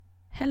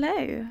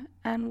Hello,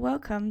 and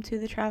welcome to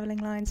the Travelling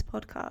Lines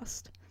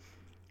podcast.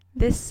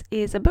 This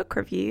is a book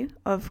review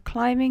of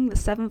Climbing the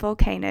Seven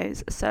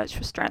Volcanoes, A Search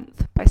for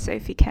Strength by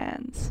Sophie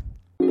Cairns.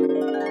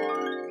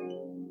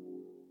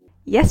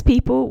 Yes,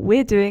 people,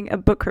 we're doing a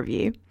book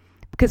review,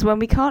 because when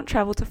we can't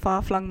travel to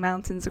far-flung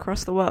mountains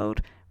across the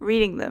world,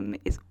 reading them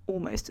is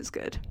almost as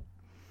good.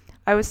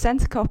 I was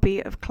sent a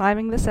copy of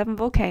Climbing the Seven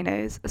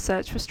Volcanoes, A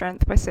Search for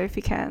Strength by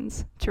Sophie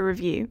Cairns to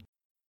review,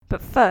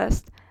 but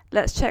first,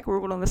 let's check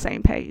we're all on the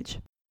same page.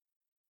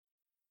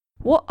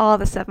 What are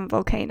the seven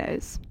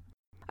volcanoes?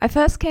 I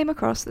first came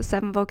across the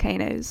seven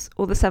volcanoes,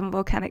 or the Seven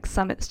Volcanic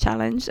Summits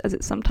Challenge as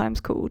it's sometimes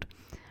called,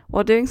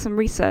 while doing some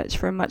research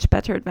for a Much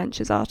Better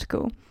Adventures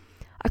article.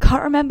 I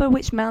can't remember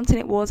which mountain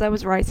it was I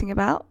was writing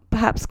about,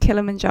 perhaps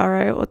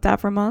Kilimanjaro or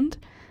Davramond.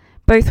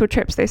 Both were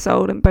trips they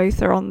sold and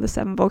both are on the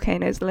seven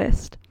volcanoes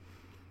list.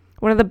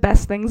 One of the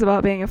best things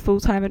about being a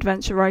full-time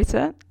adventure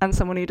writer, and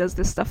someone who does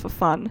this stuff for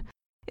fun,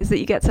 is that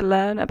you get to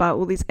learn about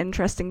all these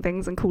interesting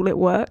things and call it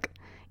work.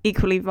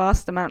 Equally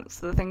vast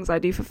amounts of the things I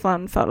do for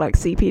fun felt like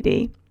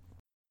CPD.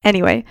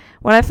 Anyway,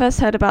 when I first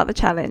heard about the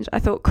challenge, I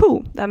thought,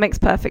 cool, that makes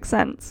perfect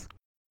sense.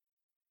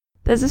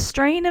 There's a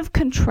strain of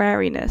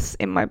contrariness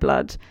in my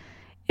blood.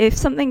 If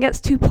something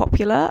gets too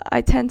popular,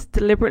 I tend to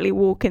deliberately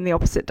walk in the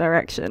opposite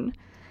direction.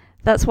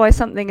 That's why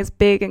something as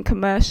big and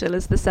commercial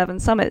as the Seven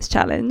Summits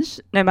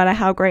Challenge, no matter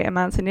how great a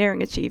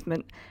mountaineering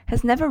achievement,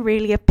 has never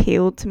really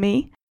appealed to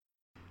me.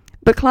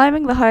 But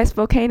climbing the highest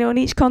volcano on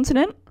each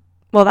continent?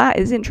 Well, that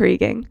is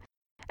intriguing.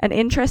 An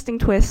interesting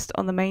twist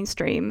on the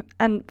mainstream,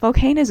 and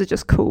volcanoes are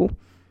just cool.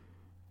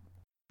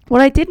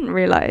 What I didn't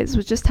realise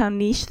was just how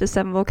niche the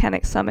seven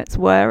volcanic summits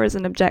were as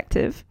an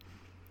objective.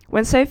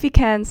 When Sophie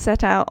Cairns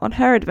set out on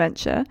her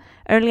adventure,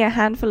 only a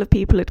handful of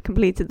people had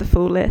completed the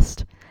full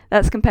list.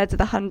 That's compared to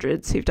the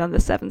hundreds who've done the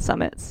seven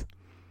summits.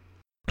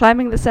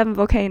 Climbing the seven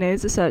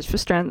volcanoes, A Search for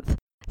Strength,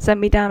 sent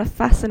me down a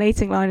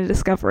fascinating line of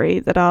discovery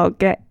that I'll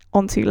get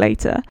onto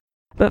later.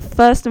 But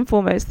first and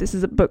foremost, this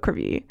is a book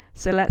review,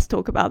 so let's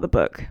talk about the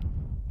book.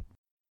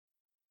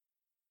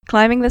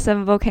 Climbing the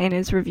Seven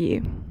Volcanoes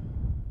review.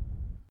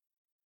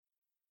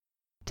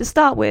 To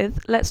start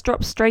with, let's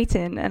drop straight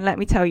in and let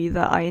me tell you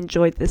that I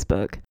enjoyed this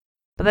book.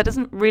 But that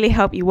doesn't really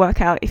help you work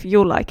out if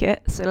you'll like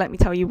it, so let me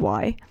tell you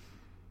why.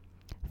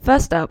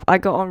 First up, I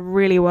got on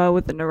really well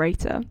with the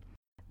narrator.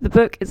 The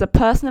book is a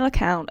personal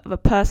account of a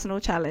personal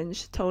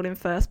challenge told in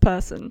first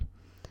person.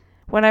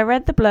 When I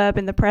read the blurb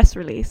in the press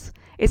release,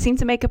 it seemed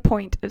to make a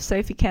point of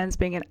Sophie Cairns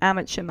being an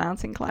amateur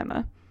mountain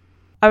climber.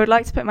 I would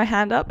like to put my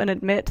hand up and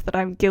admit that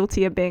I'm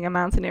guilty of being a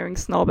mountaineering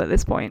snob at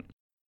this point.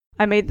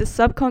 I made the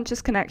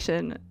subconscious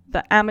connection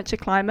that amateur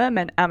climber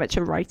meant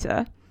amateur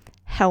writer.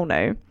 Hell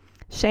no.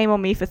 Shame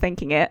on me for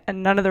thinking it,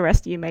 and none of the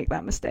rest of you make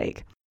that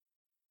mistake.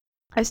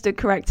 I stood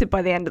corrected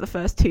by the end of the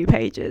first 2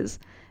 pages.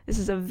 This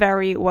is a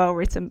very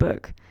well-written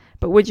book,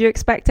 but would you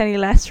expect any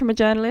less from a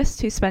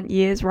journalist who spent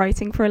years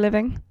writing for a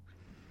living?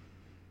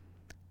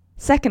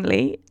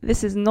 Secondly,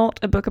 this is not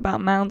a book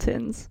about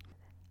mountains.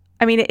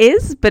 I mean, it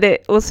is, but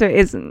it also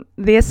isn't.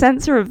 The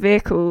ascents are a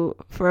vehicle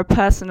for a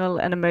personal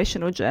and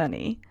emotional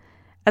journey.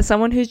 As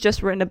someone who's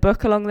just written a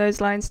book along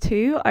those lines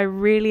too, I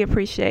really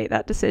appreciate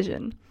that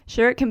decision.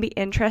 Sure, it can be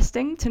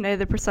interesting to know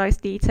the precise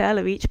detail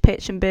of each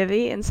pitch and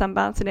bivvy in some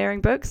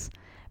mountaineering books,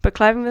 but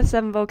Climbing the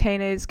Seven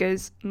Volcanoes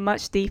goes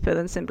much deeper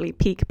than simply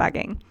peak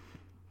bagging.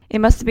 It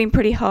must have been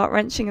pretty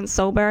heart-wrenching and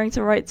soul-bearing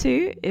to write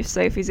too, if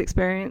Sophie's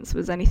experience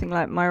was anything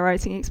like my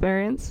writing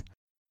experience.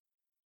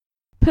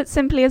 Put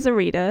simply as a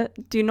reader,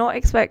 do not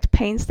expect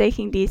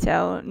painstaking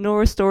detail,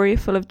 nor a story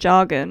full of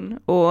jargon,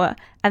 or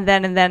and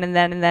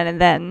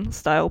then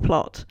style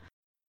plot.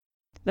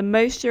 The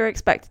most you're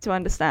expected to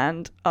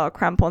understand are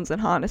crampons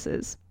and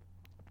harnesses.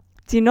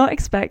 Do not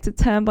expect a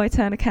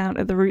turn-by-turn account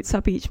of the routes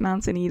up each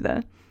mountain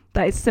either.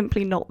 That is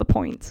simply not the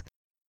point.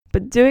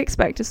 But do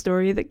expect a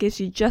story that gives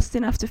you just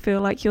enough to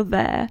feel like you're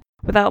there,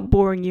 without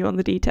boring you on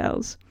the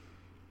details.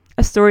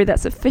 A story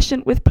that's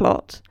efficient with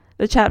plot.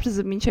 The chapters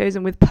have been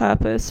chosen with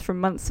purpose from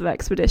months of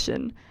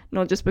expedition,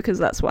 not just because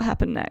that's what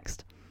happened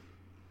next.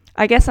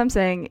 I guess I'm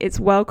saying it's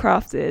well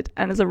crafted,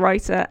 and as a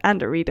writer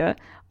and a reader,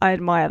 I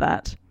admire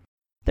that.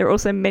 There are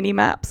also mini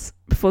maps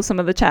before some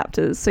of the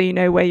chapters, so you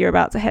know where you're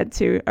about to head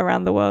to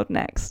around the world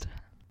next.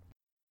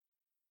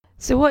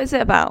 So what is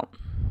it about?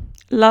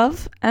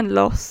 Love and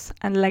loss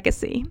and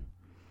legacy.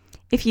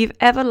 If you've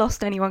ever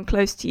lost anyone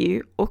close to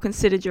you or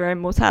considered your own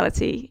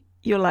mortality,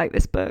 you'll like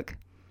this book.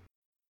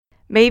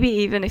 Maybe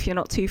even if you're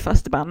not too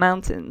fussed about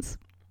mountains.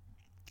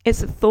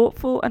 It's a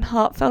thoughtful and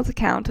heartfelt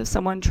account of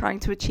someone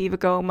trying to achieve a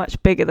goal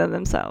much bigger than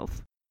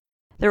themselves.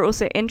 There are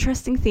also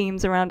interesting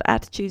themes around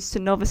attitudes to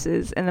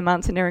novices in the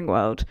mountaineering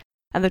world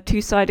and the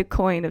two-sided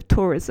coin of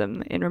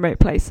tourism in remote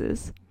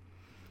places.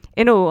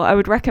 In all, I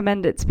would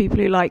recommend it to people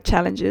who like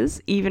challenges,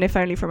 even if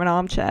only from an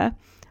armchair,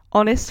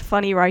 honest,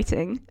 funny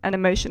writing, and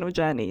emotional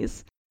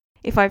journeys.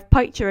 If I've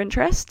piqued your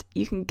interest,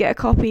 you can get a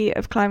copy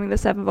of Climbing the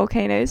Seven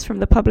Volcanoes from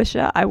the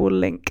publisher I will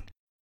link.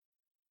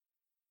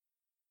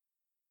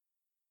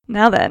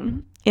 Now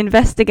then,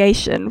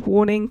 Investigation.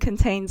 Warning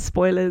contains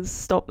spoilers.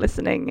 Stop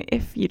listening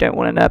if you don't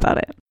want to know about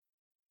it.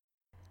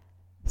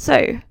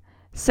 So,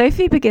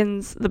 Sophie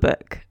begins the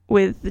book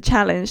with the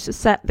challenge to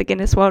set the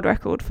Guinness World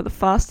Record for the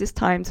fastest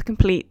time to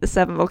complete the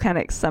 7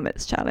 Volcanic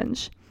Summits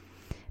challenge.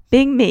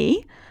 Being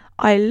me,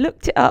 I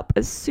looked it up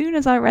as soon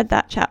as I read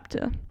that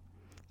chapter.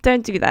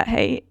 Don't do that,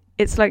 hey.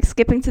 It's like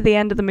skipping to the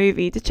end of the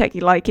movie to check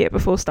you like it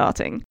before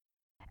starting.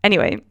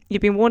 Anyway,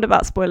 you've been warned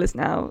about spoilers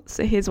now,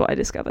 so here's what I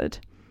discovered.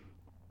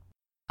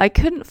 I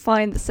couldn't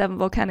find the 7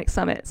 volcanic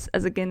summits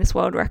as a Guinness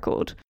World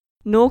Record,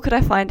 nor could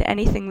I find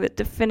anything that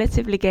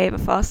definitively gave a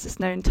fastest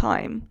known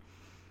time.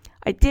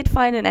 I did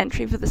find an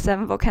entry for the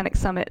 7 volcanic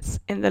summits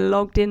in the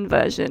logged-in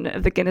version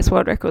of the Guinness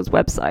World Records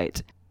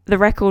website. The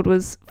record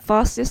was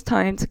fastest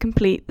time to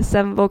complete the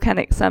 7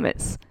 volcanic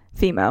summits,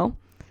 female,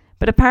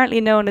 but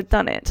apparently no one had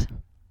done it.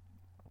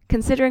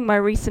 Considering my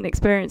recent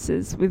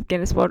experiences with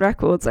Guinness World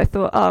Records, I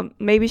thought,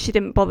 maybe she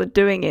didn't bother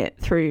doing it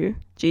through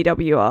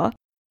GWR.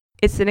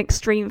 It's an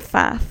extreme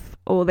faff,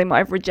 or they might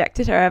have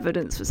rejected her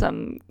evidence for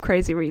some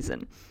crazy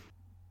reason.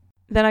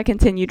 Then I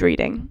continued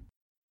reading.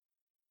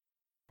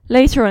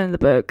 Later on in the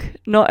book,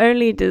 not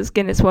only does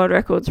Guinness World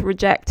Records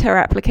reject her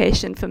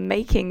application for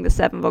making the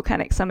 7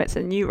 volcanic summits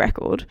a new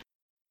record,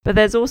 but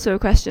there's also a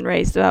question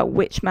raised about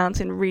which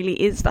mountain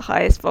really is the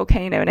highest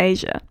volcano in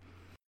Asia,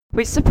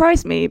 which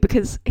surprised me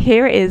because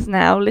here it is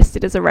now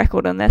listed as a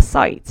record on their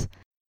site.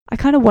 I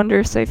kind of wonder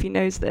if Sophie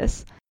knows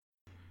this.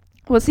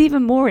 What's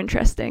even more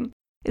interesting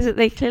is that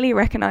they clearly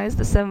recognise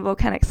the 7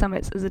 volcanic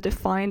summits as a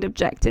defined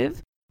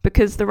objective,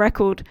 because the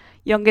record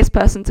youngest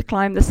person to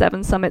climb the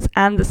 7 summits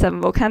and the 7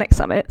 volcanic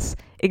summits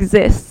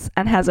exists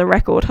and has a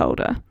record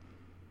holder.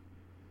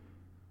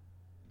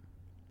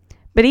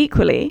 But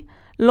equally,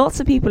 lots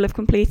of people have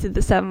completed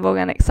the 7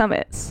 volcanic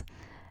summits,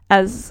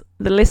 as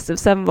the list of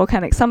 7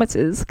 volcanic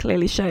summiters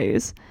clearly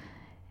shows.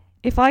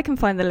 If I can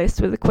find the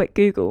list with a quick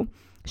Google,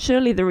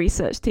 surely the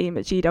research team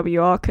at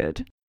GWR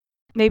could.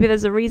 Maybe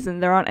there's a reason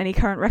there aren't any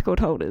current record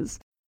holders.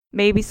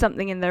 Maybe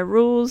something in their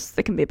rules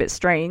that can be a bit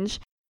strange,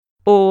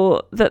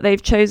 or that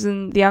they've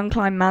chosen the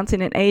unclimbed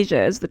mountain in Asia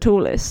as the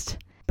tallest.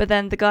 But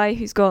then the guy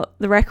who's got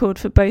the record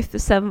for both the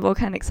 7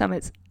 volcanic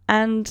summits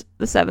and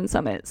the 7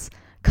 summits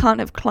can't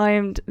have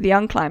climbed the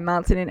unclimbed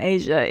mountain in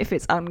Asia if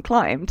it's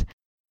unclimbed.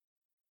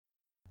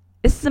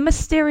 This is a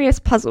mysterious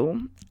puzzle,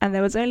 and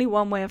there was only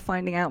one way of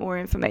finding out more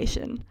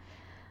information.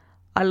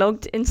 I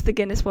logged into the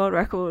Guinness World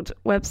Record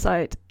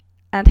website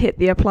and hit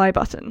the apply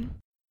button.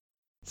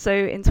 So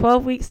in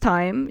 12 weeks'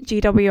 time,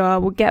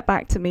 GWR will get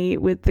back to me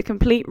with the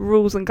complete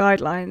rules and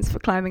guidelines for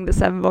climbing the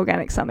 7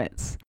 volcanic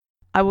summits.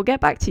 I will get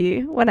back to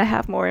you when I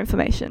have more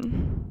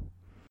information.